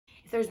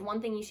If there's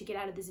one thing you should get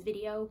out of this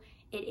video,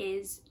 it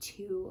is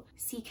to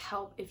seek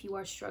help if you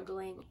are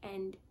struggling,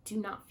 and do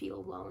not feel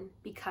alone,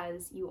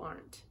 because you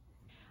aren't.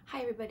 Hi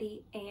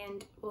everybody,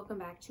 and welcome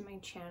back to my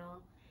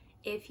channel.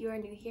 If you are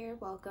new here,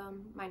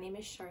 welcome. My name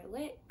is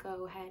Charlotte.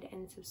 Go ahead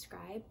and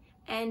subscribe.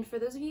 And for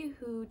those of you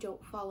who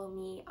don't follow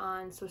me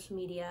on social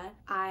media,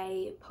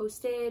 I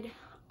posted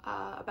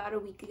about a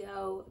week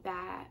ago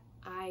that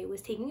I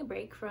was taking a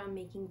break from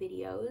making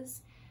videos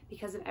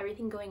because of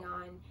everything going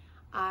on.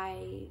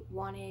 I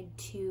wanted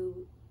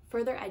to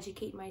further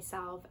educate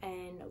myself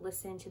and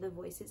listen to the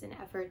voices and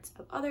efforts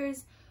of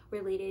others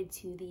related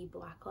to the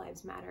Black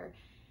Lives Matter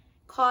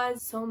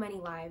cause. So many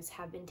lives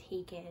have been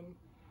taken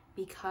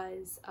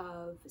because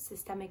of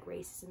systemic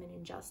racism and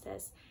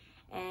injustice,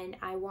 and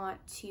I want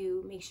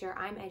to make sure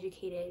I'm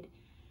educated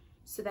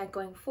so that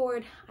going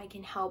forward I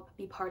can help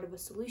be part of a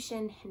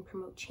solution and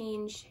promote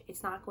change.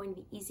 It's not going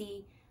to be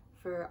easy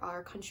for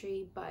our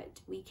country, but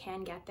we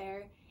can get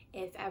there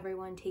if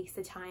everyone takes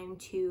the time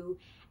to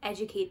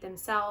educate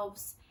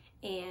themselves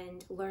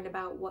and learn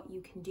about what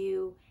you can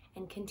do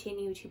and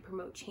continue to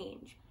promote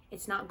change.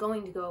 It's not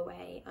going to go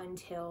away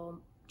until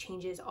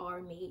changes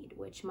are made,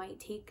 which might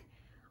take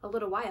a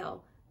little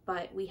while,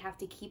 but we have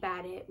to keep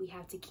at it. We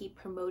have to keep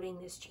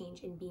promoting this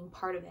change and being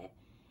part of it.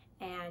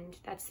 And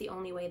that's the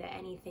only way that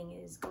anything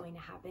is going to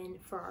happen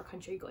for our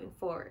country going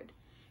forward.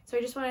 So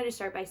I just wanted to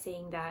start by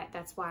saying that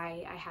that's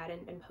why I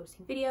hadn't been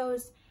posting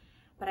videos,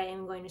 but I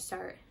am going to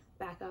start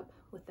back up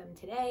with them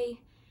today.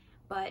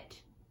 But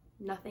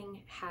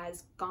nothing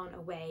has gone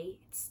away.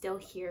 It's still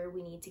here.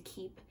 We need to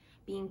keep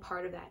being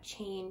part of that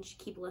change,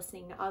 keep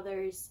listening to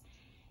others,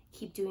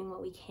 keep doing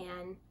what we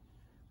can.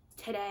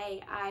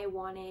 Today, I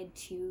wanted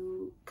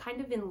to,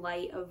 kind of in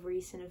light of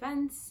recent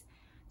events,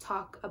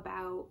 talk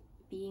about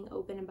being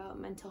open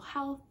about mental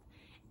health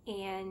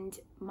and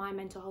my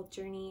mental health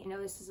journey. I know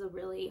this is a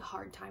really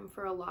hard time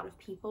for a lot of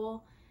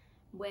people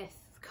with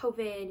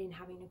COVID and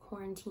having to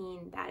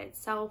quarantine. That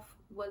itself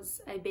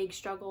was a big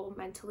struggle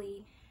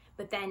mentally,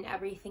 but then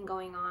everything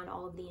going on,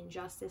 all of the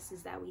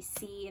injustices that we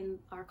see in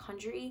our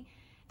country,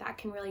 that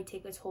can really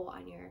take a toll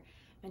on your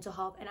mental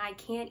health. And I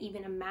can't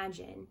even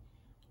imagine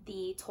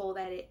the toll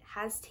that it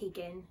has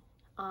taken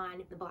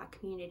on the Black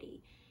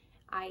community.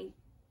 I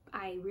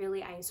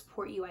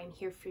support you. I'm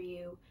here for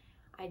you.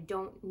 I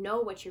don't know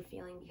what you're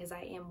feeling because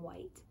I am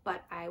white,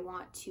 but I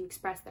want to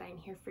express that I'm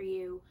here for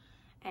you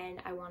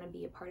and I want to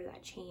be a part of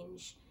that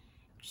change.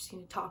 I'm just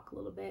going to talk a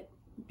little bit,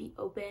 be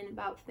open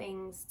about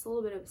things. It's a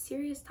little bit of a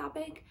serious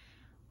topic,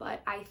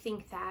 but I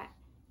think that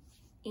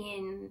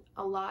in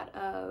a lot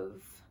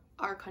of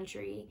our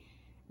country,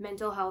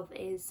 mental health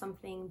is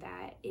something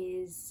that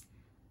is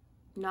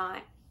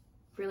not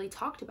really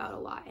talked about a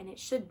lot, and it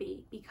should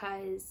be,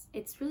 because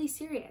it's really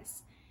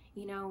serious.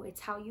 You know,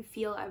 it's how you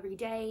feel every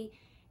day.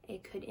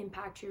 It could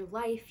impact your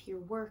life, your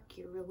work,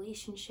 your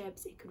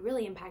relationships. It could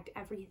really impact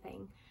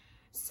everything.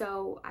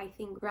 So I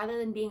think rather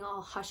than being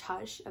all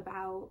hush-hush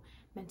about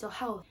mental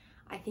health,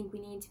 I think we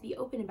need to be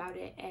open about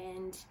it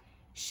and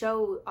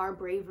show our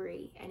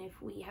bravery. And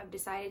if we have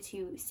decided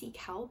to seek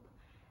help,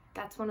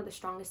 that's one of the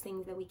strongest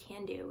things that we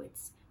can do.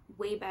 It's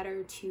way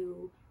better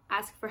to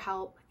ask for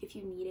help if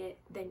you need it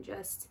than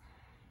just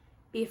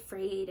be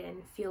afraid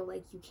and feel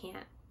like you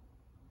can't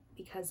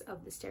because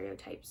of the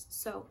stereotypes.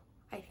 So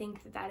I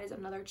think that that is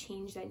another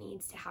change that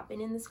needs to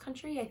happen in this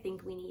country. I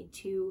think we need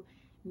to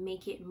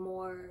make it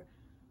more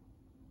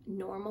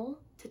normal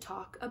to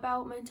talk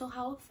about mental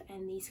health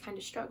and these kind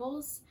of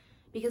struggles,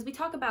 because we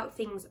talk about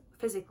things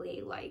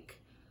physically like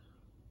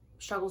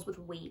struggles with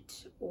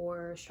weight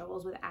or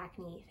struggles with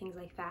acne, things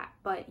like that,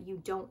 but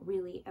you don't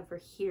really ever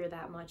hear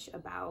that much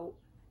about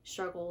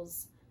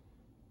struggles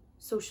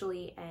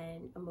socially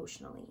and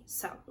emotionally.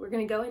 So we're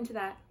going to go into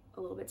that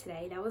a little bit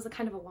today. That was a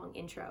kind of a long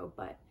intro,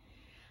 but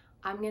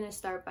I'm going to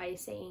start by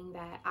saying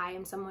that I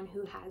am someone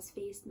who has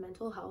faced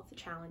mental health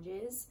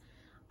challenges.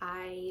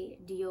 I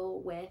deal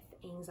with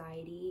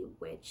anxiety,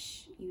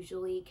 which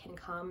usually can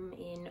come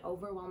in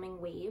overwhelming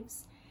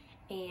waves,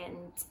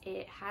 and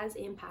it has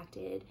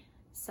impacted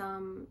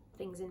some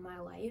things in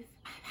my life.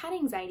 I've had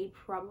anxiety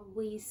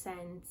probably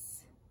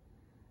since,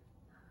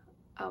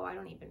 I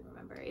don't even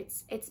remember.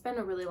 It's been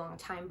a really long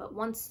time, but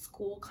once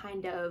school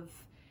kind of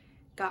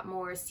got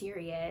more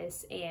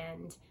serious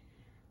and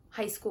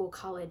high school,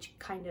 college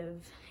kind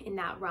of in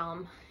that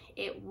realm,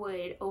 it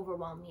would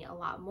overwhelm me a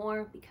lot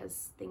more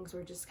because things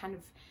were just kind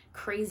of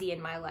crazy in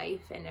my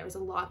life and there was a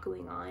lot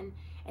going on,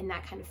 and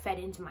that kind of fed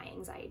into my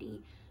anxiety.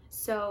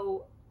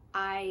 So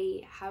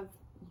I have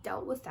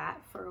dealt with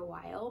that for a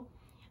while,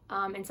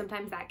 and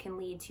sometimes that can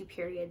lead to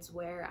periods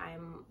where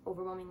I'm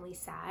overwhelmingly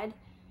sad,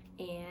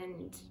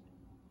 and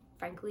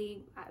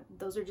frankly,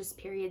 those are just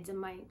periods in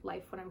my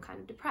life when I'm kind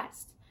of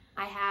depressed.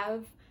 I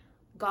have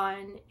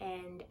gone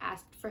and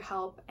asked for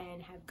help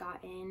and have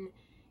gotten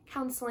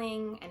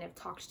counseling and have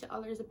talked to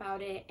others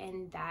about it,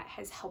 and that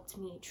has helped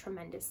me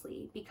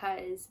tremendously,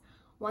 because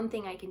one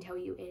thing I can tell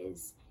you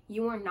is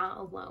you are not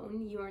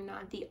alone. You are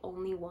not the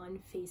only one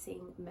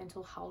facing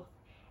mental health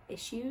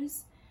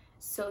issues.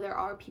 So there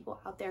are people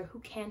out there who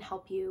can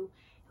help you,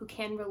 who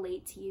can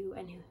relate to you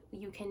and who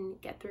you can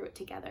get through it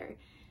together.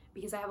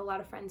 Because I have a lot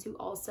of friends who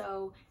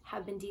also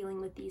have been dealing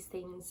with these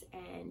things,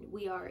 and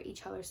we are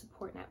each other's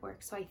support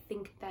network. So I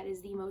think that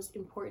is the most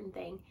important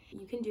thing.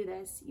 You can do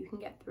this, you can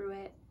get through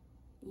it,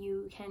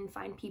 you can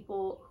find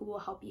people who will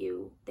help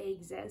you. They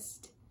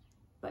exist,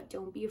 but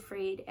don't be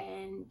afraid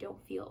and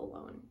don't feel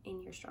alone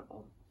in your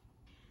struggle.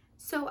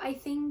 So I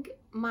think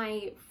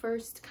my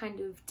first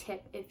kind of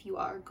tip, if you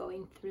are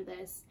going through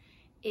this,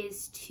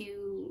 is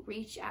to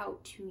reach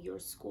out to your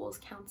school's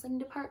counseling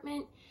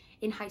department.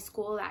 In high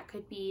school, that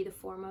could be the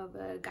form of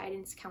a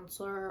guidance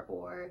counselor,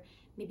 or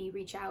maybe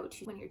reach out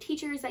to one of your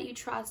teachers that you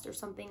trust or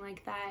something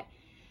like that.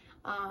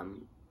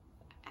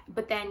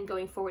 But then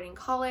going forward in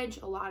college,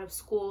 a lot of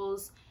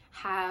schools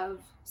have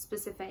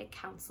specific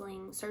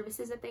counseling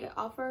services that they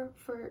offer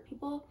for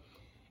people.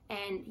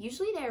 And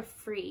usually they're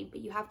free, but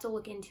you have to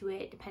look into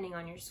it depending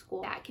on your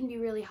school. That can be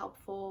really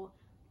helpful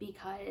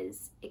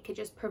because it could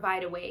just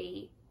provide a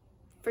way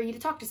for you to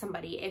talk to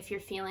somebody if you're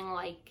feeling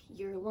like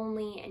you're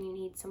lonely and you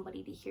need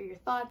somebody to hear your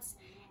thoughts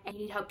and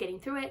you need help getting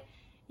through it.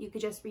 You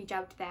could just reach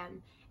out to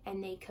them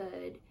and they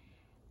could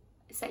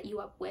set you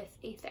up with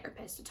a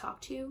therapist to talk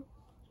to.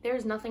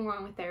 There's nothing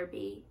wrong with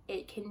therapy.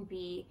 It can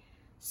be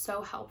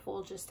so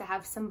helpful just to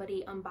have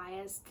somebody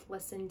unbiased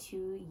listen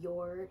to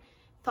your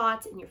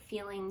thoughts and your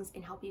feelings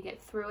and help you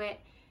get through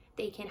it.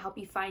 They can help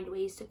you find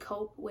ways to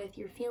cope with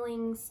your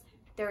feelings.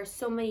 There are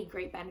so many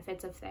great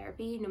benefits of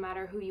therapy, no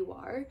matter who you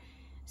are.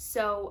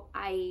 So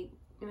I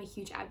am a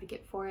huge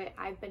advocate for it.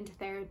 I've been to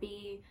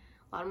therapy.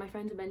 A lot of my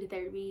friends have been to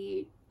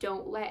therapy.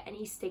 Don't let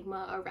any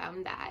stigma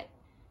around that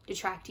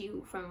detract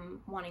you from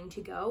wanting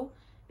to go,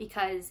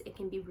 because it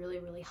can be really,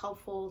 really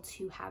helpful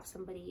to have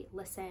somebody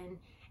listen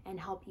and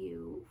help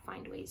you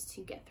find ways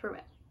to get through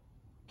it.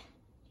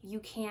 You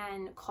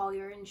can call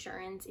your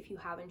insurance if you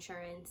have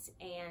insurance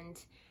and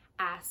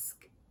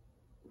ask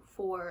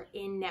for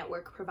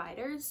in-network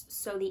providers.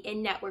 So the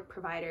in-network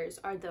providers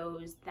are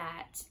those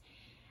that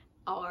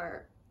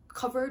are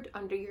covered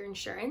under your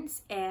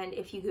insurance, and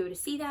if you go to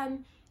see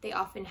them, they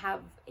often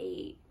have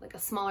a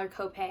smaller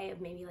copay of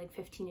maybe like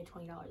 $15 to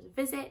 $20 a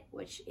visit,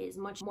 which is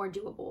much more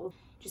doable.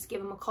 Just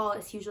give them a call.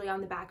 It's usually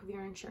on the back of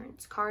your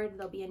insurance card.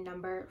 There'll be a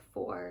number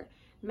for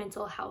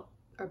mental health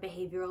or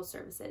behavioral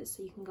services,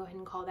 so you can go ahead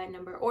and call that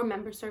number, or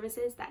member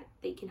services that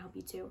they can help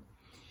you too.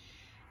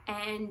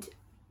 And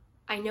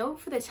I know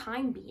for the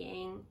time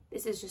being,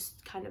 this is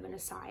just kind of an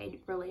aside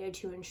related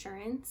to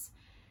insurance,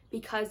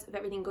 because of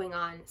everything going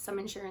on, some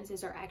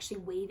insurances are actually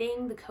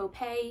waiving the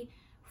copay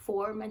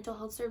for mental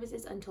health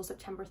services until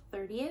September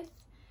 30th.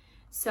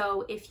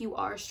 So if you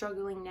are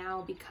struggling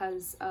now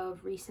because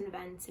of recent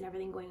events and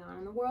everything going on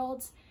in the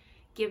world,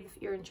 give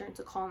your insurance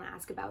a call and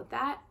ask about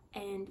that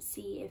and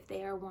see if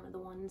they are one of the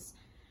ones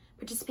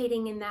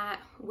participating in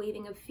that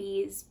waiving of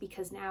fees,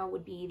 because now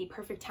would be the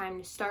perfect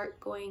time to start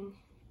going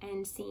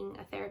and seeing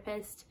a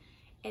therapist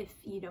if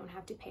you don't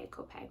have to pay a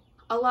copay.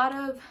 A lot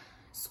of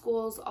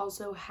schools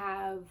also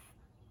have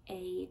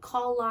a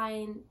call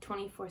line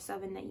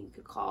 24/7 that you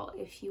could call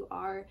if you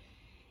are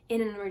in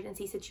an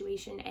emergency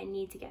situation and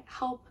need to get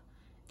help.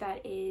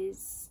 That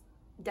is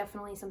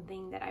definitely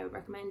something that I would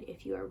recommend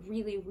if you are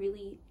really,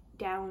 really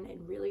down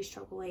and really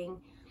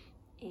struggling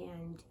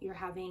and you're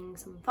having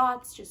some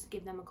thoughts. Just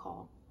give them a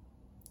call.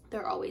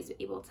 They're always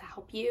able to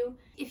help you.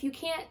 If you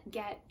can't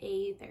get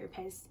a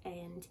therapist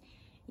and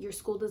your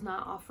school does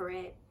not offer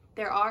it,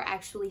 there are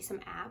actually some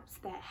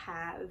apps that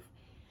have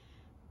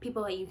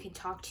people that you can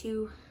talk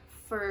to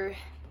for,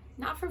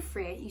 not for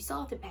free, you still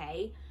have to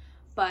pay,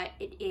 but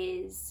it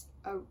is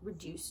a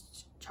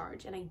reduced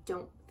charge, and I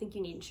don't think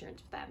you need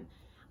insurance for them.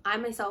 I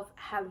myself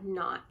have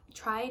not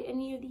tried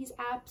any of these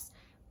apps,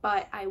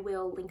 but I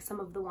will link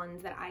some of the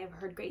ones that I have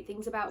heard great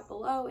things about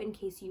below in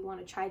case you want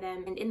to try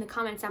them. And in the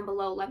comments down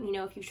below, let me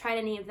know if you've tried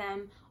any of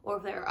them or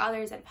if there are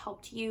others that have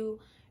helped you,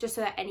 just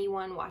so that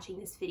anyone watching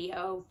this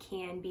video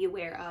can be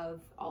aware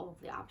of all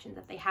of the options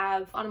that they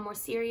have. On a more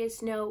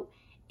serious note,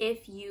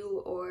 if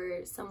you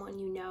or someone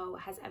you know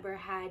has ever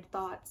had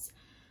thoughts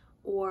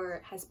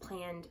or has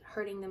planned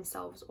hurting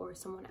themselves or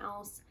someone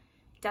else,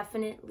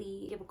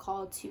 definitely give a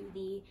call to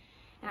the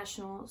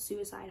National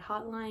Suicide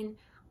Hotline.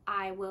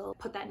 I will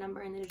put that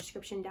number in the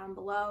description down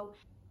below.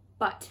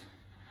 But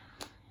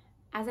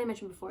as I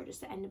mentioned before,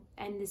 just to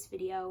end this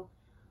video,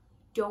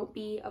 don't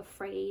be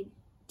afraid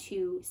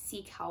to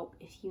seek help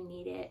if you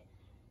need it.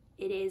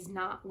 It is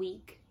not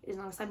weak. It is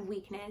not a sign of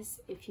weakness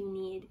if you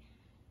need,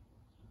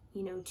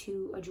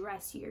 to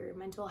address your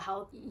mental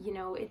health.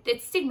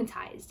 It's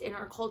stigmatized in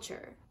our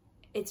culture.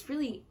 It's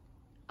really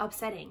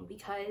upsetting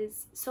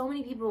because so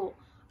many people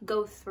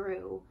go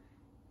through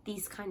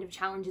these kind of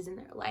challenges in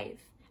their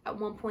life at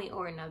one point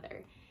or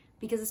another,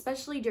 because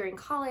especially during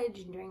college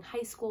and during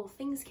high school,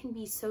 things can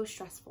be so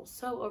stressful,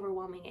 so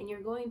overwhelming, and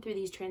you're going through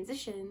these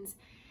transitions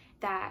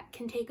that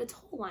can take a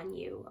toll on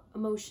you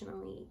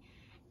emotionally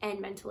and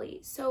mentally.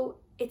 So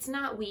it's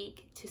not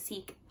weak to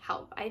seek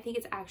help. I think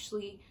it's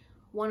actually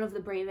one of the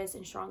bravest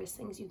and strongest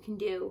things you can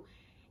do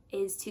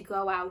is to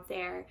go out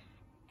there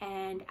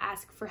and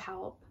ask for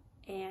help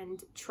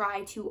and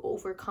try to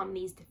overcome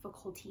these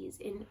difficulties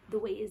in the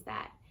ways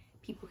that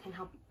people can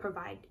help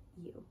provide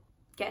you.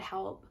 Get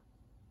help.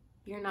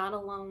 You're not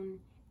alone.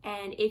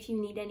 And if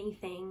you need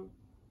anything,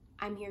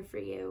 I'm here for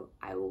you.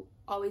 I will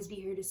always be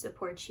here to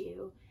support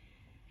you.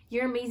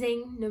 You're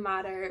amazing no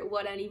matter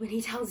what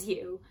anybody tells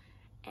you.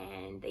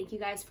 And thank you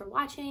guys for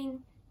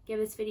watching. Give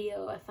this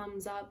video a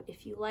thumbs up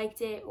if you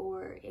liked it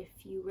or if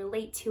you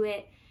relate to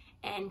it,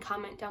 and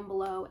comment down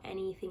below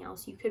anything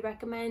else you could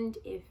recommend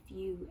if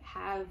you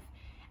have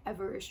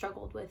ever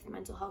struggled with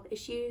mental health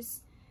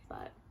issues.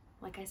 But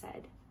like I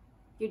said,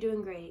 you're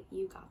doing great.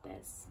 You got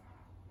this.